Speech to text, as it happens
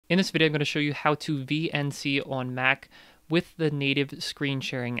In this video, I'm going to show you how to VNC on Mac with the native screen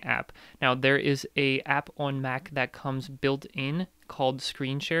sharing app. Now, there is a app on Mac that comes built in called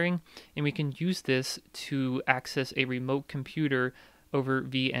screen sharing, and we can use this to access a remote computer over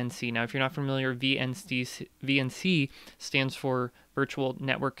VNC. Now, if you're not familiar, VNC stands for Virtual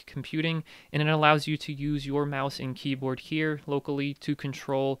Network Computing, and it allows you to use your mouse and keyboard here locally to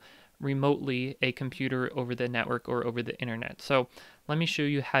control remotely a computer over the network or over the internet. So let me show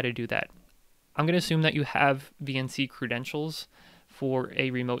you how to do that. I'm going to assume that you have VNC credentials for a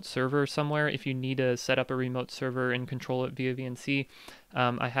remote server somewhere. If you need to set up a remote server and control it via VNC,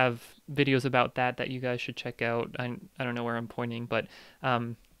 I have videos about that you guys should check out. I don't know where I'm pointing, but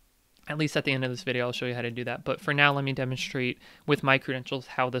at least at the end of this video, I'll show you how to do that. But for now, let me demonstrate with my credentials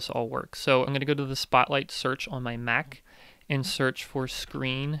how this all works. So I'm going to go to the Spotlight search on my Mac and search for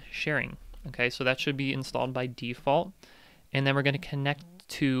screen sharing. Okay, so that should be installed by default. And then we're going to connect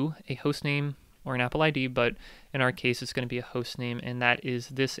to a host name or an Apple ID, but in our case, it's going to be a host name, and that is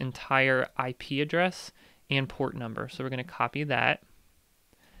this entire IP address and port number. So we're going to copy that.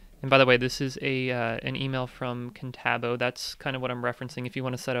 And by the way, this is an email from Contabo. That's kind of what I'm referencing. If you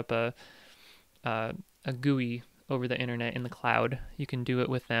want to set up a GUI over the internet in the cloud, you can do it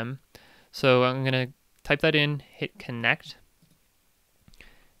with them. So I'm going to type that in, hit connect,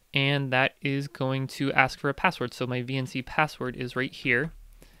 and that is going to ask for a password. So my VNC password is right here.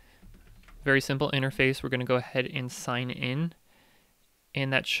 Very simple interface. We're going to go ahead and sign in,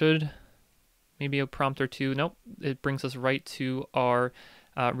 and that should maybe a prompt or two. Nope, it brings us right to our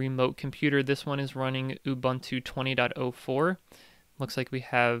remote computer. This one is running Ubuntu 20.04. Looks like we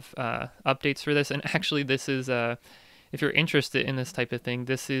have updates for this, and actually this is if you're interested in this type of thing,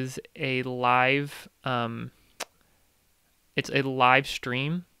 this is a live it's a live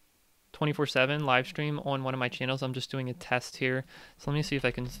stream, 24/7 live stream on one of my channels. I'm just doing a test here, so let me see if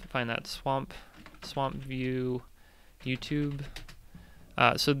I can find that Swamp View YouTube.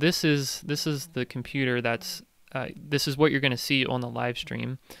 So this is the computer that's this is what you're going to see on the live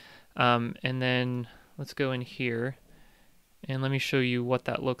stream, and then let's go in here and let me show you what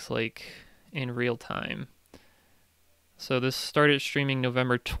that looks like in real time. So this started streaming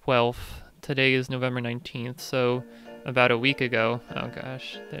November 12th. Today is November 19th, so about a week ago. Oh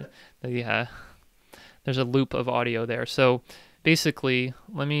gosh, there's a loop of audio there. So basically,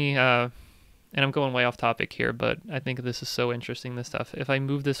 let me, and I'm going way off topic here, but I think this is so interesting, this stuff. If I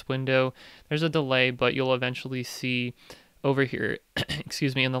move this window, there's a delay, but you'll eventually see over here,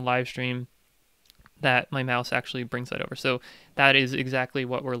 excuse me, in the live stream, that my mouse actually brings that over. So that is exactly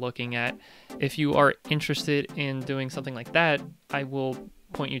what we're looking at. If you are interested in doing something like that, I will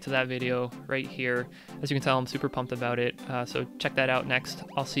point you to that video right here. As you can tell, I'm super pumped about it. So check that out next.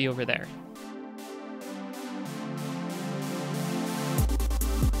 I'll see you over there.